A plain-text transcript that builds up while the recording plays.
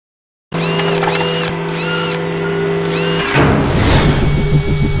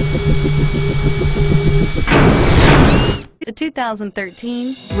The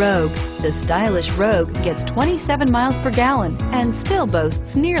 2013 Rogue. The stylish Rogue gets 27 miles per gallon and still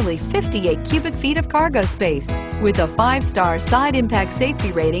boasts nearly 58 cubic feet of cargo space. With a 5-star side impact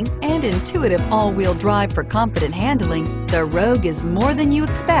safety rating and intuitive all-wheel drive for confident handling, the Rogue is more than you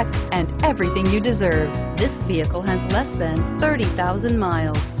expect and everything you deserve. This vehicle has less than 30,000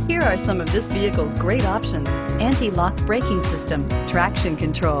 miles. Here are some of this vehicle's great options: anti-lock braking system, traction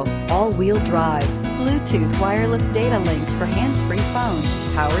control, all-wheel drive, Bluetooth wireless data link for hands-free phone,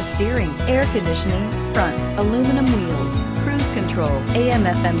 power steering, air conditioning, front aluminum wheels, cruise control,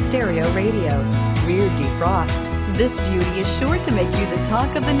 AM/FM stereo radio, rear defrost. This beauty is sure to make you the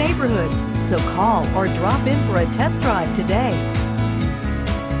talk of the neighborhood. So call or drop in for a test drive today.